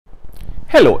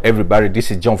Hello everybody, this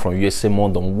is John from USA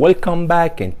Mondom. Welcome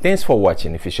back and thanks for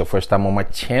watching. If it's your first time on my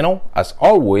channel, as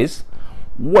always,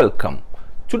 welcome.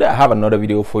 Today I have another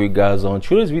video for you guys. On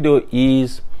today's video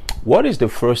is what is the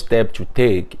first step to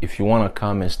take if you want to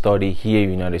come and study here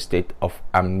in the United States of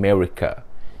America.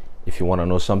 If you want to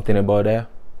know something about that,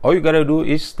 all you gotta do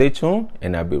is stay tuned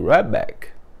and I'll be right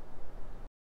back.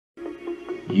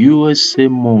 USA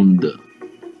Mondom.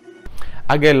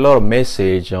 I get a lot of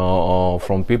message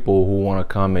from people who want to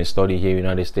come and study here in the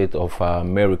United States of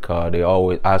America. They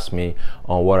always ask me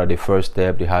what are the first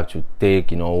steps they have to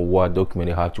take, what document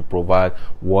they have to provide,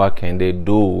 what can they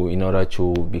do in order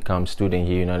to become student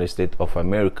here in the United States of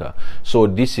America. So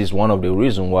this is one of the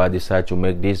reasons why I decided to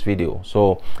make this video.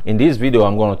 So in this video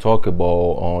I'm going to talk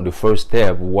about the first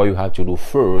step, what you have to do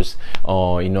first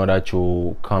in order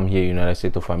to come here in the United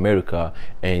States of America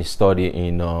and study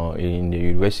in the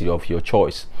university of your choice.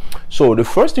 So the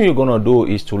first thing you're gonna do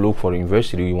is to look for the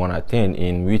university you want to attend,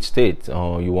 in which state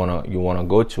you wanna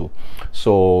go to.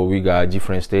 So we got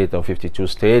different states of 52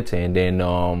 states, and then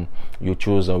you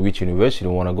choose which university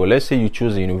you want to go. Let's say you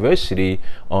choose a university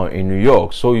in New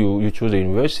York. So you choose a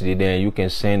university, then you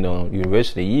can send a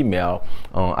university email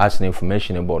asking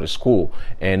information about the school,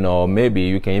 and maybe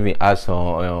you can even ask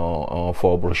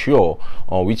for a brochure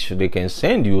which they can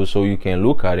send you, so you can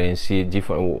look at it and see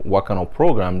what kind of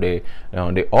program they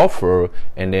offer,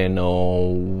 and then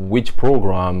which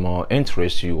program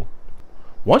interests you.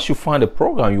 Once you find the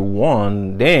program you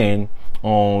want, then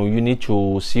you need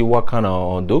to see what kind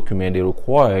of document they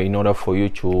require in order for you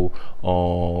to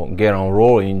get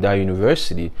enrolled in that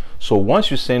university. So once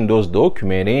you send those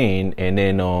documents in and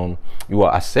then you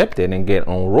are accepted and get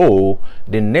enrolled,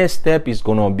 the next step is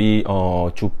gonna be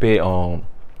to pay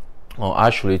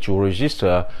actually to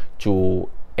register to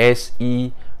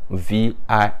SEVIS.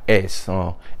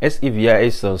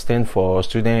 SEVIS stands for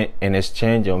Student and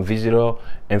Exchange and Visitor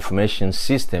Information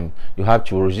System. You have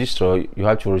to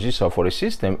register for the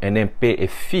system and then pay a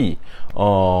fee,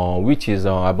 which is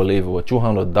I believe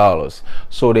 $200.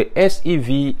 So the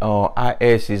SEVIS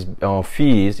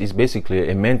fees is basically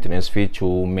a maintenance fee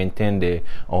to maintain the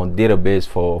database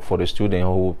for the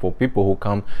student, for people who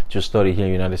come to study here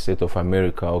in the United States of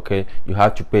America. Okay, you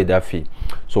have to pay that fee.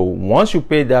 So once you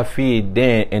pay that fee,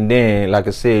 then like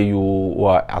I say, you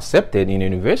are accepted in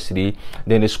university,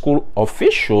 then the school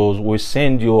officials will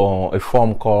send you a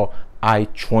form called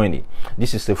I-20.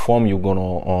 This is the form you're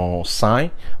gonna sign.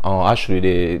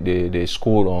 Actually the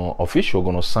school official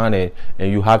gonna sign it,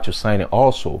 and you have to sign it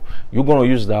also. You're gonna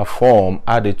use that form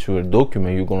added to a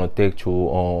document you're gonna take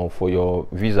to for your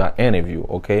visa interview.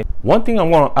 Okay, one thing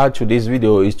I'm gonna add to this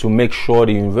video is to make sure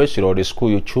the university or the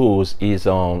school you choose is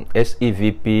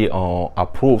SEVP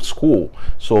approved school,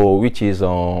 so which is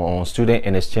Student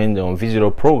and Exchange Visitor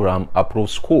Program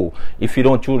approved school. If you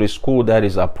don't choose a school that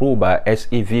is approved by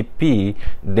SEVP,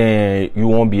 then you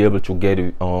won't be able to get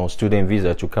a student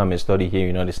visa to come and study here in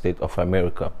the United States of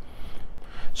America.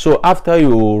 So after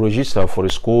you register for the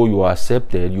school, you are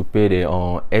accepted, you pay the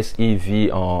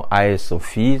SEVIS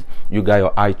fees, you got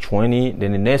your I-20.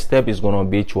 Then the next step is going to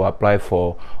be to apply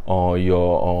for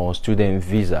your student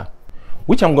visa,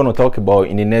 which I'm going to talk about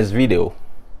in the next video.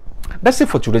 That's it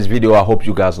for today's video. I hope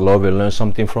you guys love and learn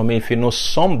something from it. If you know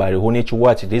somebody who needs to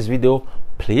watch this video,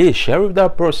 please share with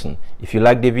that person. If you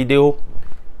like the video,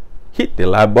 hit the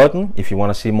like button. If you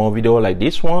want to see more videos like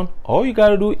this one, all you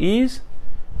gotta do is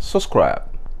subscribe.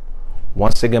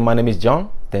 Once again, my name is John.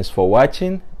 Thanks for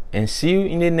watching and see you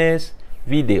in the next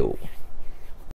video.